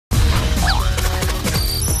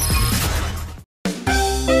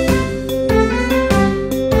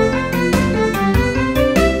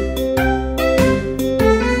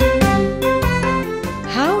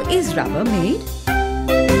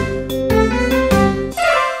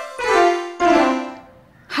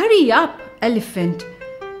Hurry up, elephant.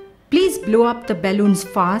 Please blow up the balloons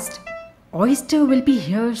fast. Oyster will be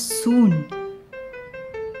here soon.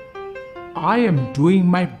 I am doing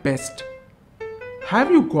my best. Have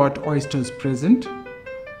you got Oyster's present?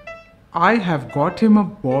 I have got him a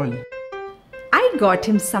ball. I got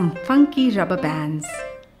him some funky rubber bands.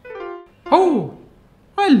 Oh,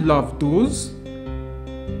 I love those.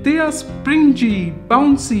 They are springy,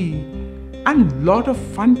 bouncy, and lot of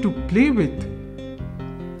fun to play with.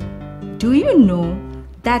 Do you know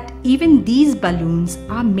that even these balloons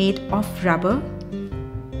are made of rubber?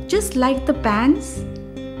 Just like the bands?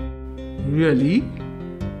 Really?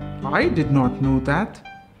 I did not know that.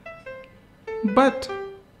 But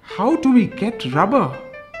how do we get rubber?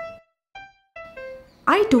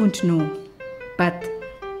 I don't know, but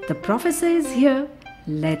the professor is here.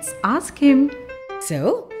 Let's ask him.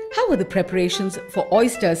 So, how are the preparations for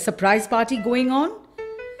Oyster's surprise party going on?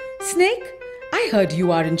 Snake, I heard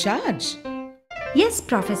you are in charge. Yes,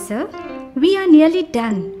 Professor. We are nearly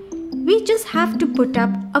done. We just have to put up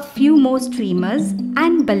a few more streamers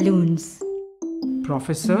and balloons.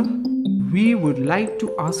 Professor, we would like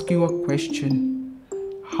to ask you a question.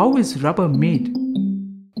 How is rubber made?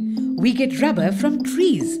 We get rubber from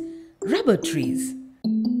trees, rubber trees.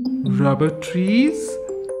 Rubber trees?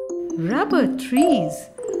 Rubber trees?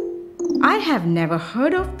 I have never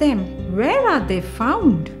heard of them. Where are they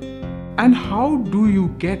found? And how do you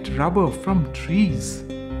get rubber from trees?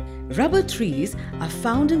 Rubber trees are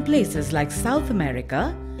found in places like South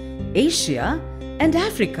America, Asia, and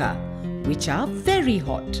Africa, which are very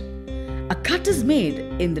hot. A cut is made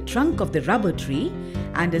in the trunk of the rubber tree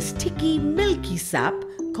and a sticky, milky sap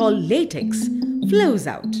called latex flows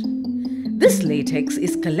out. This latex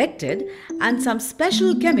is collected and some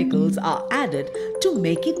special chemicals are added to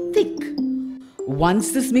make it thick.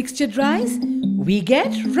 Once this mixture dries, we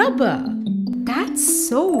get rubber. That's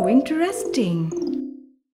so interesting.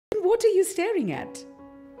 What are you staring at?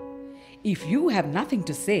 If you have nothing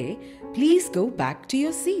to say, please go back to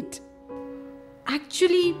your seat.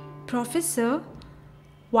 Actually, Professor,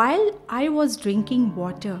 while I was drinking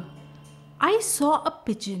water, I saw a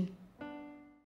pigeon.